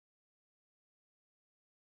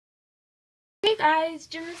Hey guys,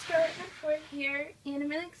 Jim the Scarlet Report here, and I'm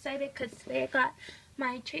really excited because today I got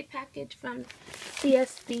my trade package from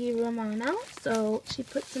CSD Romano. So she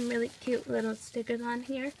put some really cute little stickers on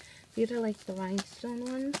here. These are like the rhinestone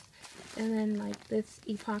ones, and then like this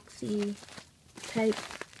epoxy type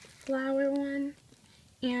flower one.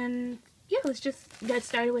 And yeah, let's just get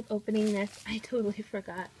started with opening this. I totally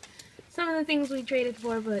forgot some of the things we traded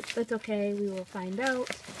for, but that's okay, we will find out.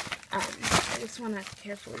 I just want to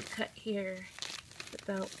carefully cut here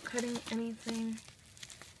without cutting anything.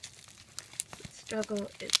 The struggle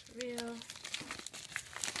is real.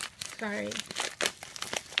 Sorry.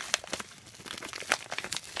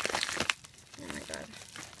 Oh my god.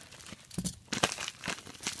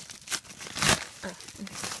 Oh.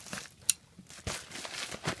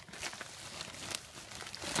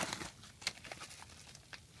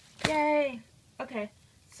 Yay! Okay,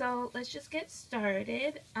 so let's just get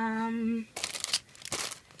started.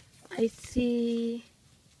 I see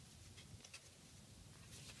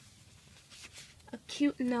a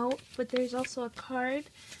cute note, but there's also a card.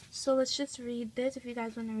 So let's just read this. If you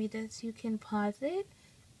guys want to read this, you can pause it.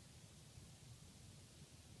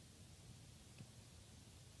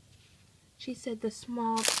 She said the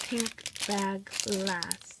small pink bag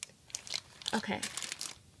last. Okay.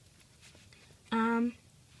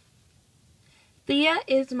 Thea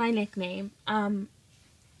is my nickname. I'm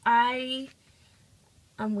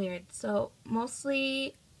weird. So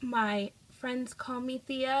mostly my friends call me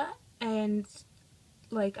Thea, and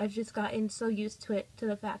like I've just gotten so used to it, to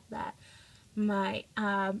the fact that my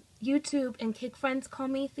YouTube and Kick friends call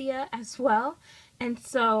me Thea as well. And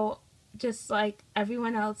so just like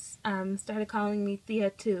everyone else started calling me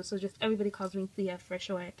Thea too. So just everybody calls me Thea for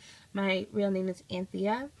short. My real name is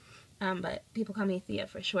Anthea, but people call me Thea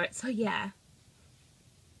for short. So yeah.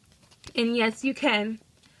 And yes, you can.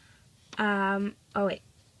 Oh wait.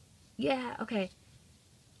 Yeah, okay.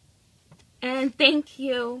 And thank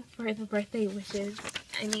you for the birthday wishes.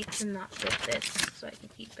 I need to not rip this so I can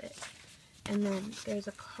keep it. And then there's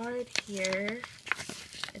a card here.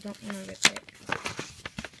 I don't want to rip it.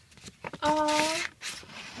 Oh!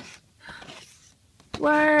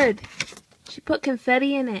 Word! She put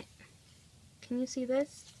confetti in it. Can you see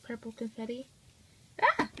this? Purple confetti.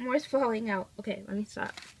 Ah! More's falling out. Okay, let me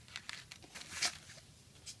stop.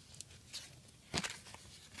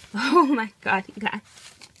 Oh my god, you guys.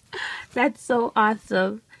 That's so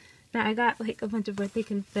awesome. Now I got like a bunch of birthday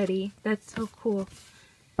confetti. That's so cool.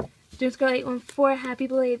 Just got 814, happy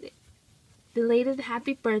belated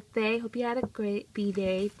happy birthday. Hope you had a great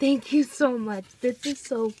B-day. Thank you so much. This is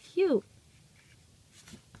so cute.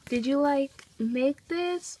 Did you like make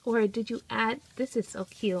this or did you add? This is so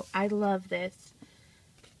cute. I love this.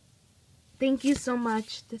 Thank you so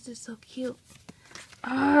much. This is so cute.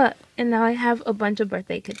 And now I have a bunch of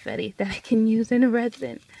birthday confetti that I can use in a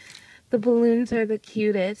resin. The balloons are the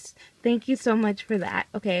cutest. Thank you so much for that.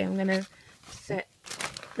 Okay, I'm gonna set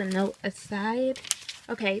the note aside.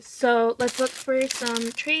 Okay, so let's look for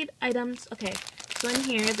some trade items. Okay, so in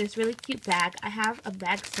here, this really cute bag. I have a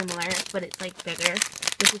bag similar, but it's like bigger.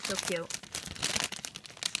 This is so cute.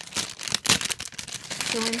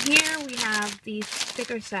 So in here, we have these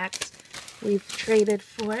sticker sacks we've traded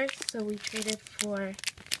for. So we traded for,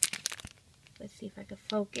 let's see if I can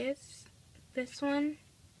focus, this one.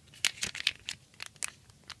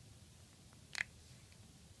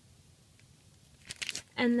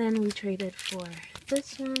 And then we traded for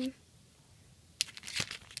this one.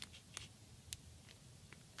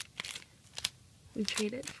 We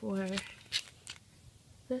traded for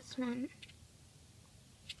this one.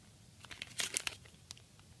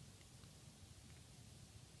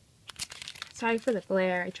 Sorry for the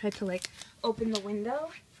glare. I tried to like open the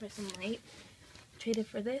window for some light. Traded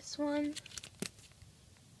for this one.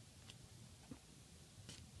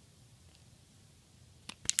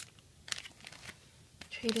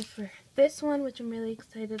 Traded for this one, which I'm really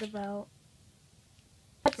excited about.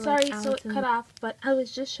 Sorry, so it cut off, but I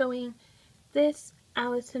was just showing this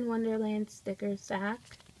Alice in Wonderland sticker sack.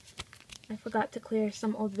 I forgot to clear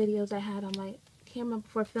some old videos I had on my camera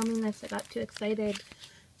before filming this. I got too excited,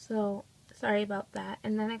 so sorry about that.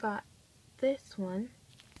 And then I got this one.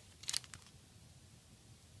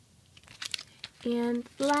 And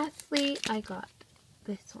lastly, I got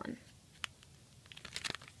this one.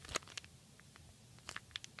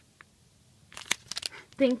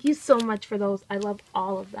 Thank you so much for those. I love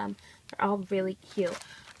all of them. They're all really cute.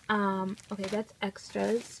 Okay, that's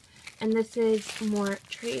extras. And this is more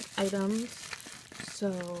trade items. So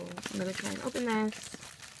I'm going to try and open this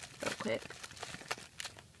real quick.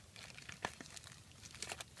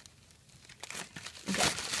 Okay.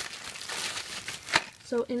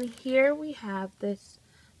 So in here we have this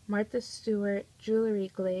Martha Stewart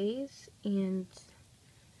jewelry glaze, and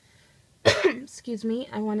excuse me,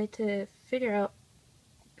 I wanted to figure out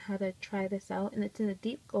how to try this out, and it's in a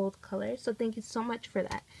deep gold color, so thank you so much for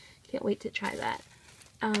that. Can't wait to try that.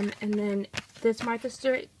 And then this Martha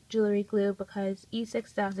Stewart jewelry glue, because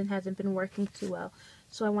E6000 hasn't been working too well,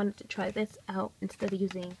 so I wanted to try this out instead of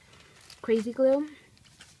using crazy glue.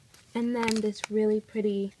 And then this really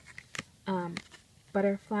pretty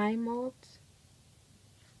butterfly mold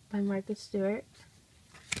by Martha Stewart.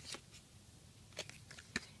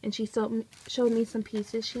 And she showed me some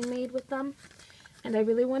pieces she made with them. And I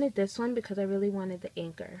really wanted this one because I really wanted the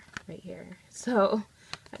anchor right here. So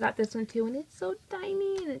I got this one too, and it's so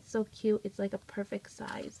tiny and it's so cute. It's like a perfect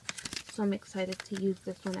size. So I'm excited to use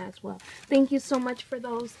this one as well. Thank you so much for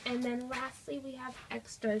those. And then lastly, we have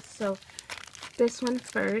extras. So this one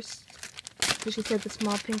first. So she said the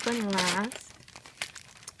small pink one last.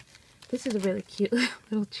 This is a really cute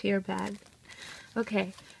little chair bag.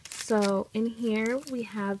 Okay, so in here we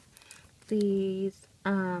have these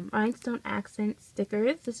rhinestone accent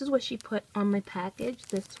stickers. This is what she put on my package,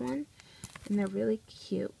 this one. And they're really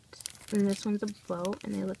cute. And this one's a bow,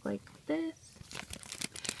 and they look like this.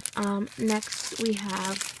 Next we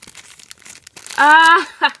have,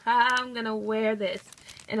 I'm gonna wear this.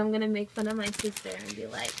 And I'm gonna make fun of my sister and be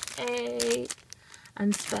like, hey,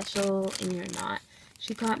 I'm special and you're not.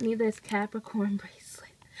 She got me this Capricorn bracelet.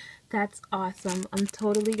 That's awesome. I'm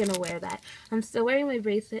totally gonna wear that. I'm still wearing my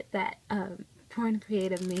bracelet that Porn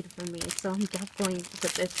Creative made for me, so I'm definitely going to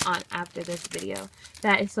put this on after this video.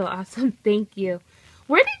 That is so awesome. Thank you.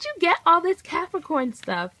 Where did you get all this Capricorn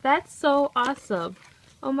stuff? That's so awesome.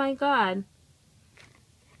 Oh my god.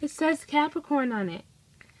 It says Capricorn on it.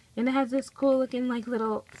 And it has this cool looking like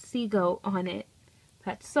little sea goat on it.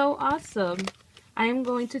 That's so awesome. I am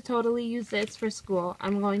going to totally use this for school.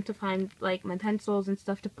 I'm going to find like my pencils and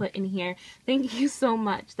stuff to put in here. Thank you so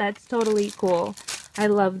much. That's totally cool. I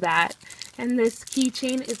love that. And this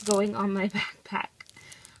keychain is going on my backpack.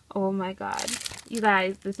 Oh my god. You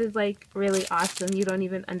guys, this is like really awesome. You don't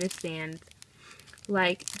even understand.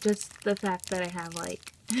 Like, just the fact that I have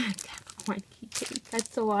like Capricorn keychain.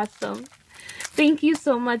 That's so awesome. Thank you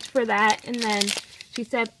so much for that. And then she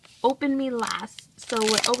said, open me last. So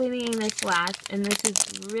we're opening this last. And this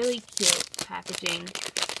is really cute packaging.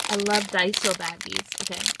 I love Daiso baggies.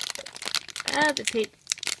 Okay. The tape.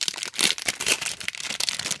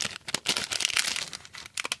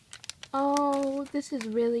 Oh, this is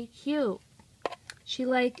really cute. She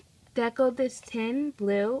like decoed this tin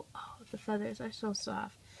blue. Oh, the feathers are so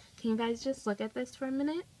soft. Can you guys just look at this for a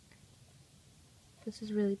minute? This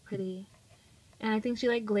is really pretty. And I think she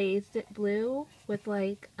like glazed it blue with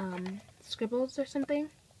like scribbles or something.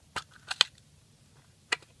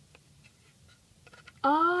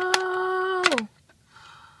 Oh!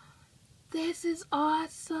 This is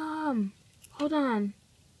awesome. Hold on.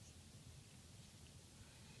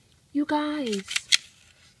 You guys.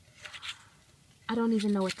 I don't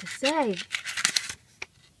even know what to say.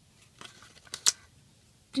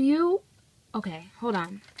 Do you... Okay, hold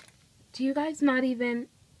on. Do you guys not even...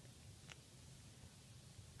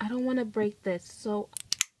 I don't want to break this, so...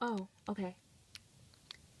 Oh, okay.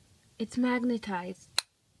 It's magnetized.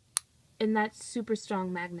 And that's super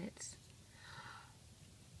strong magnets.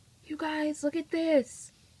 You guys, look at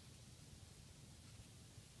this.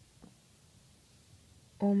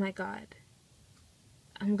 Oh my god.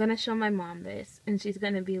 I'm gonna show my mom this, and she's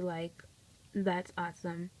gonna be like, that's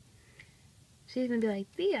awesome. She's gonna be like,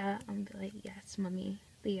 Thea? I'm gonna be like, yes, mommy,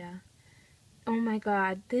 Thea. Oh my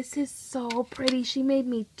god, this is so pretty. She made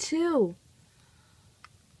me two.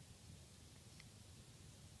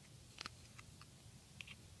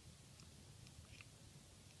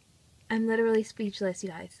 I'm literally speechless, you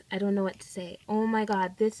guys. I don't know what to say. Oh my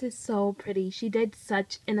god, this is so pretty. She did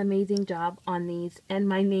such an amazing job on these, and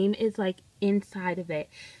my name is like inside of it.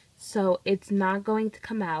 So it's not going to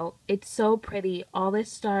come out. It's so pretty. All the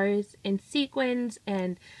stars and sequins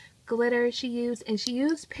and glitter she used, and she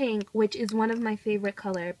used pink, which is one of my favorite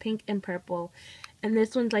color, pink and purple. And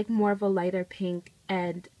this one's like more of a lighter pink,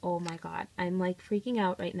 and oh my god, I'm like freaking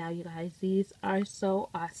out right now, you guys. These are so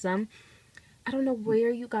awesome. I don't know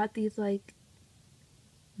where you got these like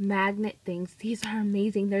magnet things. These are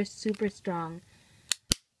amazing. They're super strong.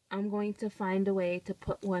 I'm going to find a way to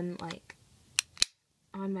put one like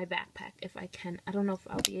on my backpack if I can. I don't know if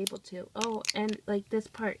I'll be able to. Oh, and like this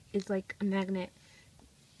part is like a magnet.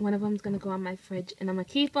 One of them's going to go on my fridge, and I'm going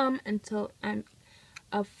to keep them until I'm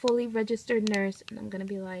a fully registered nurse, and I'm going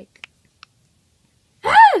to be like,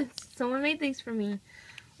 ah! Someone made these for me.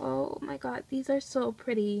 Oh my god, these are so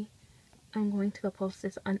pretty. I'm going to go post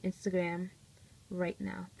this on Instagram right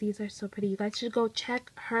now. These are so pretty. You guys should go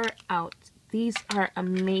check her out. These are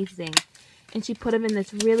amazing. And she put them in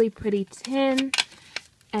this really pretty tin.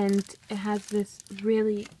 And it has this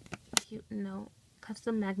really cute note.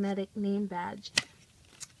 Custom magnetic name badge.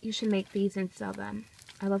 You should make these and sell them.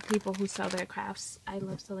 I love people who sell their crafts. I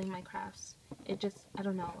love selling my crafts. It just, I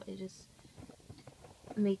don't know, it just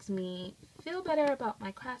makes me feel better about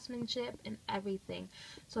my craftsmanship and everything.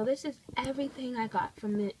 So this is everything I got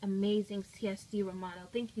from the amazing CSD Romano.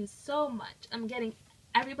 Thank you so much. I'm getting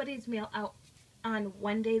everybody's mail out on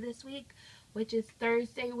one day this week, which is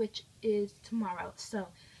Thursday, which is tomorrow. So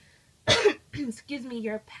excuse me,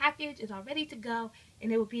 your package is all ready to go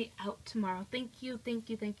and it will be out tomorrow. Thank you, thank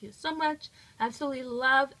you, thank you so much. I absolutely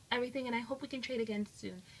love everything and I hope we can trade again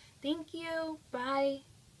soon. Thank you. Bye.